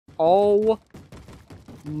Oh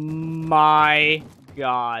my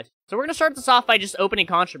god. So we're gonna start this off by just opening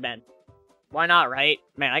contraband. Why not, right?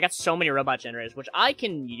 Man, I got so many robot generators, which I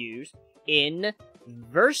can use in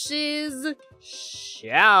versus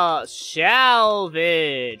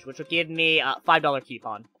salvage, which will give me a $5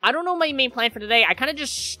 coupon. I don't know my main plan for today. I kind of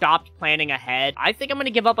just stopped planning ahead. I think I'm going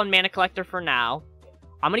to give up on Mana Collector for now.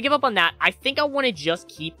 I'm going to give up on that. I think I want to just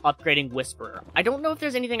keep upgrading Whisperer. I don't know if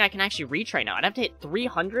there's anything I can actually reach right now. I'd have to hit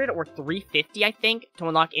 300 or 350, I think, to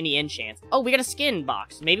unlock any enchants. Oh, we got a skin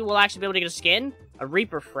box. Maybe we'll actually be able to get a skin? A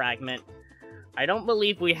Reaper Fragment. I don't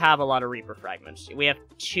believe we have a lot of Reaper Fragments. We have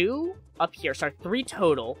 2 up here. Sorry, 3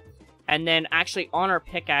 total. And then actually on our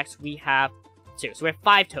pickaxe, we have 2. So we have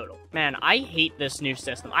 5 total. Man, I hate this new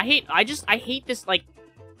system. I hate this, like,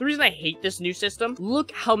 the reason I hate this new system,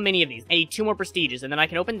 look how many of these. I need 2 more prestiges, and then I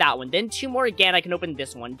can open that one. Then 2 more again, I can open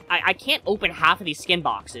this one. I can't open half of these skin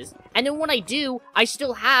boxes. And then when I do, I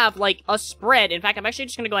still have, like, a spread. In fact, I'm actually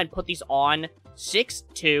just gonna go ahead and put these on 6,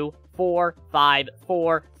 2, 4, 5,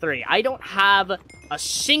 4, 3. I don't have a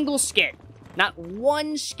single skin. Not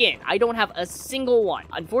one skin. I don't have a single one.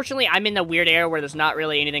 Unfortunately, I'm in the weird era where there's not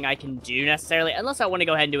really anything I can do necessarily, unless I want to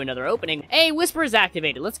go ahead and do another opening. Hey, Whisperer is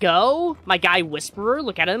activated. Let's go. My guy Whisperer,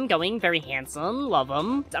 look at him, going very handsome. Love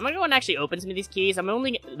him. So I'm gonna go and actually open some of these keys. I'm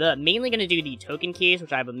mainly gonna do the token keys,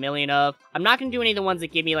 which I have a million of. I'm not gonna do any of the ones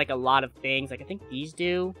that give me, like, a lot of things. Like, I think these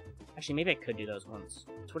do. Actually, maybe I could do those ones.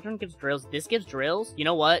 So which one gives drills? This gives drills? You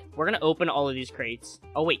know what? We're gonna open all of these crates.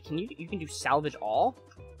 Oh, wait, you can do salvage all?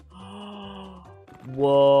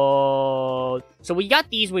 Whoa. So we got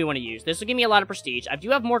these we want to use. This will give me a lot of prestige. I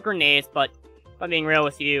do have more grenades, but if I'm being real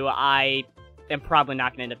with you, I am probably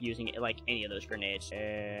not going to end up using it, like, any of those grenades.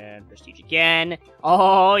 And prestige again.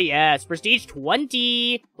 Oh, yes. Prestige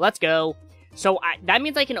 20. Let's go. So that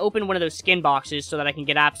means I can open one of those skin boxes so that I can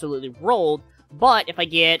get absolutely rolled. But if I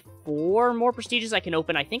get 4 more prestiges, I can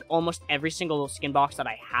open, I think, almost every single skin box that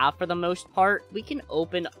I have for the most part. We can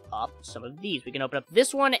open up some of these. We can open up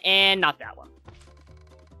this one and not that one.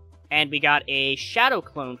 And we got a Shadow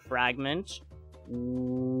Clone Fragment,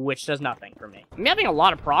 which does nothing for me. I'm having a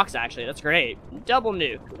lot of procs, actually. That's great. Double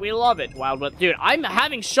nuke. We love it, Wildwood. Dude, I'm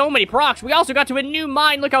having so many procs. We also got to a new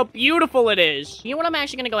mine. Look how beautiful it is. You know what I'm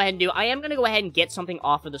actually going to go ahead and do? I am going to go ahead and get something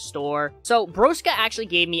off of the store. So, Broska actually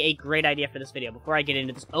gave me a great idea for this video before I get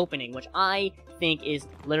into this opening, which I think is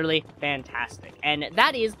literally fantastic. And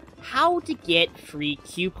that is how to get free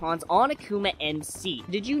coupons on AkumaMC.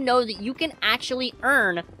 Did you know that you can actually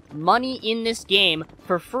earn money in this game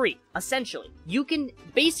for free? Essentially, you can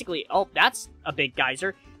basically, oh, that's a big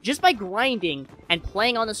geyser. Just by grinding and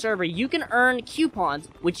playing on the server, you can earn coupons,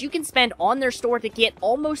 which you can spend on their store to get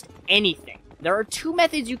almost anything. There are 2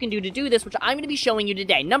 methods you can do to do this, which I'm going to be showing you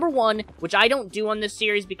today. Number 1, which I don't do on this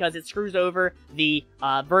series because it screws over the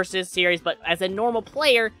Versus series, but as a normal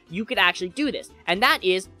player, you could actually do this, and that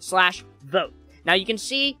is /vote. Now, you can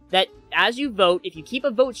see that as you vote, if you keep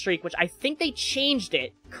a vote streak, which I think they changed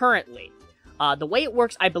it currently, the way it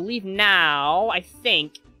works, I believe now, I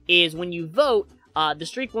think, is when you vote, the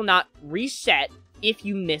streak will not reset if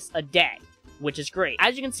you miss a day, which is great.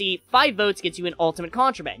 As you can see, 5 votes gets you an ultimate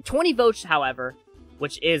contraband. 20 votes, however,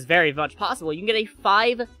 which is very much possible, you can get a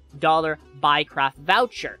 $5 Buycraft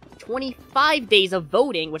voucher. 25 days of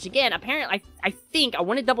voting, which again, apparently, I think, I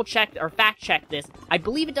want to double check or fact check this. I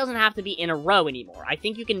believe it doesn't have to be in a row anymore. I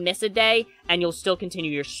think you can miss a day and you'll still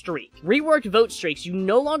continue your streak. Reworked vote streaks. You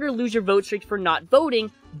no longer lose your vote streak for not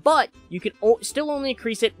voting, but you can still only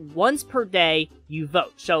increase it once per day you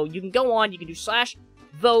vote. So you can go on, you can do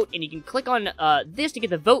 /vote, and you can click on this to get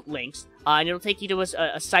the vote links, and it'll take you to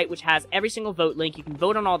a site which has every single vote link. You can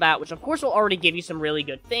vote on all that, which of course will already give you some really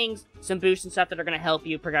good things, some boosts and stuff that are going to help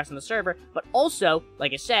you progress on the server, but also,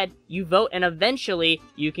 like I said, you vote and eventually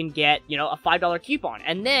you can get, you know, a $5 coupon.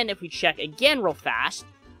 And then if we check again real fast,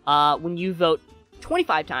 when you vote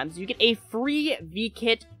 25 times, you get a free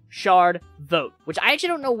V-Kit Shard vote, which I actually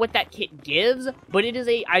don't know what that kit gives, but it is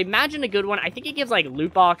I imagine a good one. I think it gives like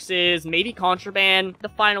loot boxes, maybe contraband. The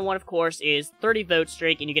final one, of course, is 30 vote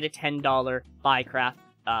streak, and you get a $10 Buycraft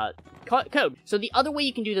code. So the other way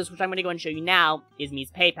you can do this, which I'm going to go and show you now, is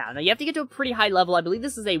means PayPal. Now you have to get to a pretty high level. I believe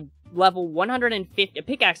this is a level 150, a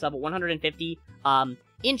pickaxe level 150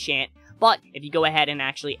 enchant. But if you go ahead and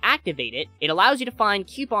actually activate it, it allows you to find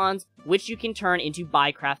coupons which you can turn into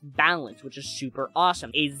Buycraft balance, which is super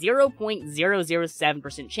awesome. A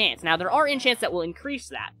 0.007% chance. Now, there are enchants that will increase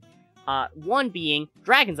that. One being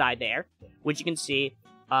Dragon's Eye there, which you can see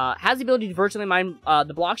has the ability to virtually mine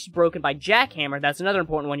the blocks broken by Jackhammer. That's another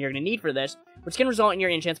important one you're going to need for this. which can result in your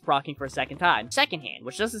enchants proccing for a second time. Second hand,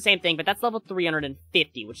 which does the same thing, but that's level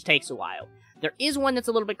 350, which takes a while. There is one that's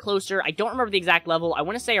a little bit closer. I don't remember the exact level. I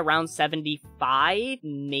want to say around 75,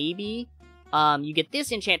 maybe. You get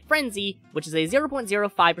this enchant Frenzy, which is a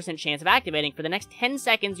 0.05% chance of activating. For the next 10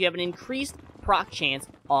 seconds, you have an increased proc chance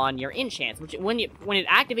on your enchants, which when it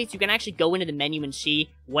activates, you can actually go into the menu and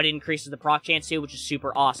see what it increases the proc chance to, which is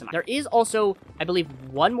super awesome. There is also, I believe,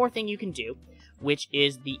 one more thing you can do, which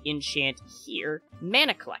is the enchant here,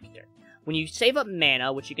 Mana Collector. When you save up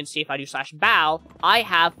mana, which you can see if I do /bow, I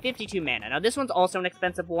have 52 mana. Now, this one's also an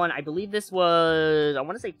expensive one. I believe this was, I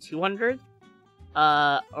want to say 200,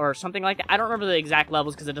 or something like that. I don't remember the exact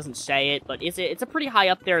levels because it doesn't say it, but it's a pretty high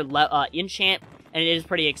up there enchant, and it is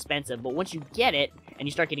pretty expensive. But once you get it, and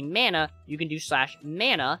you start getting mana, you can do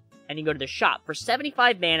 /mana, and you go to the shop. For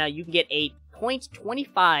 75 mana, you can get a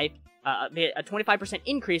 0.25, a 25%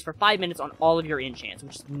 increase for 5 minutes on all of your enchants,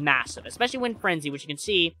 which is massive, especially when Frenzy, which you can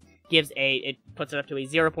see, it puts it up to a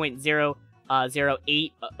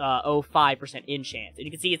 0.00805% enchant. And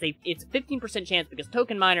you can see it's a 15% chance because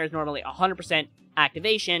Token Miner is normally 100%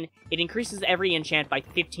 activation. It increases every enchant by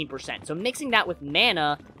 15%. So mixing that with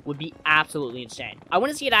mana would be absolutely insane. I want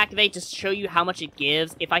to see it activate just to show you how much it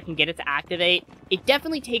gives. If I can get it to activate, it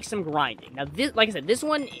definitely takes some grinding. Now, this, like I said, this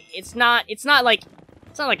one, it's not like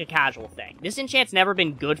a casual thing. This enchant's never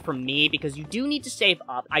been good for me because you do need to save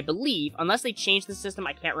up, I believe, unless they change the system,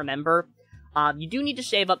 I can't remember. You do need to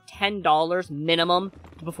save up $10 minimum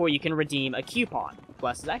before you can redeem a coupon.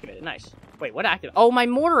 Bless is activated, nice. Wait, what activated? Oh, my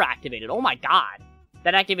mortar activated, oh my god.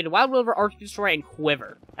 That activated Wild River, Arctic Destroyer, and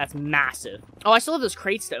Quiver. That's massive. Oh, I still have those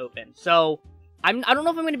crates to open, so I don't know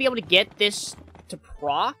if I'm going to be able to get this to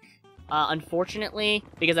proc, unfortunately,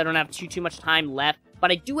 because I don't have too much time left. But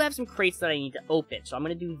I do have some crates that I need to open, so I'm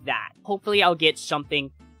going to do that. Hopefully, I'll get something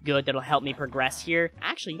good that'll help me progress here.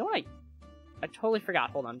 Actually, you know what? I totally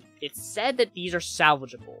forgot. Hold on. It said that these are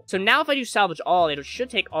salvageable. So now if I do salvage all, it should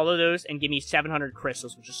take all of those and give me 700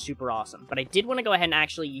 crystals, which is super awesome. But I did want to go ahead and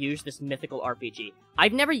actually use this mythical RPG.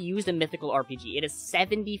 I've never used a mythical RPG. It is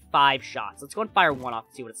 75 shots. Let's go and fire one off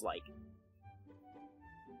and see what it's like.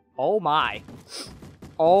 Oh my.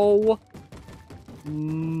 Oh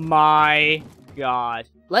my god.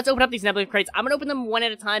 Let's open up these nebula crates. I'm going to open them one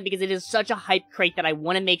at a time because it is such a hype crate that I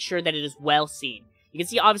want to make sure that it is well seen. You can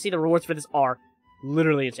see, obviously, the rewards for this are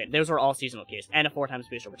literally insane. Those are all seasonal keys, and a 4x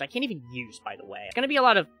booster, which I can't even use, by the way. It's going to be a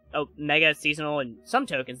lot of mega, seasonal, and some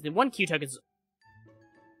tokens. The 1Q tokens...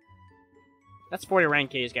 That's 40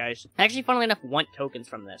 rank keys, guys. I actually, funnily enough, want tokens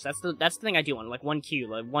from this. That's the thing I do want, like 1Q,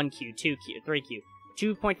 2Q, 3Q.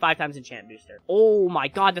 2.5 times enchant booster. Oh my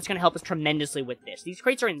god, that's going to help us tremendously with this. These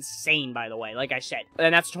crates are insane, by the way, like I said.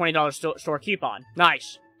 And that's a $20 store coupon.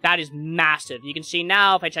 Nice. That is massive. You can see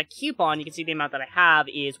now, if I check coupon, you can see the amount that I have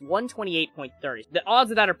is 128.30. The odds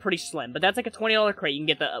of that are pretty slim, but that's like a $20 crate. You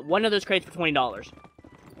can get one of those crates for $20.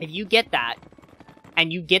 If you get that,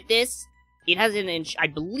 and you get this, it has I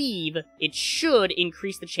believe it should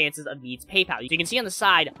increase the chances of needs PayPal. You can see on the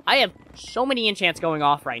side, I have so many enchants going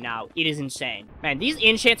off right now. It is insane. Man, these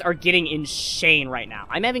enchants are getting insane right now.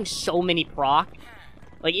 I'm having so many proc.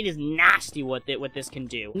 Like, it is nasty what this can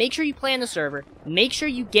do. Make sure you play on the server. Make sure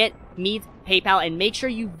you get needs PayPal, and make sure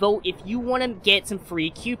you vote if you want to get some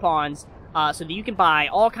free coupons so that you can buy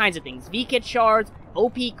all kinds of things. V-Kit shards,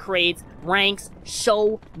 OP crates, ranks,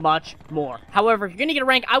 so much more. However, if you're going to get a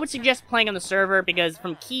rank, I would suggest playing on the server because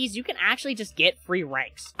from keys, you can actually just get free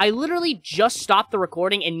ranks. I literally just stopped the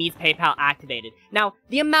recording and needs PayPal activated. Now,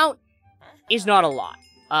 the amount is not a lot.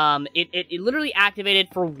 It literally activated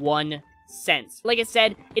for 1 cent. Like I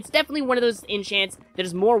said, it's definitely one of those enchants that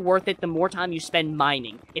is more worth it the more time you spend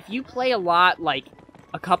mining. If you play a lot, like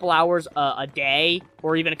a couple hours a day,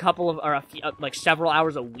 or even like several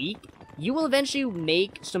hours a week, you will eventually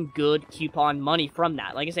make some good coupon money from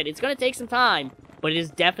that. Like I said, it's going to take some time, but it is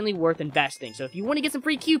definitely worth investing. So if you want to get some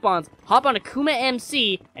free coupons, hop on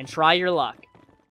AkumaMC and try your luck.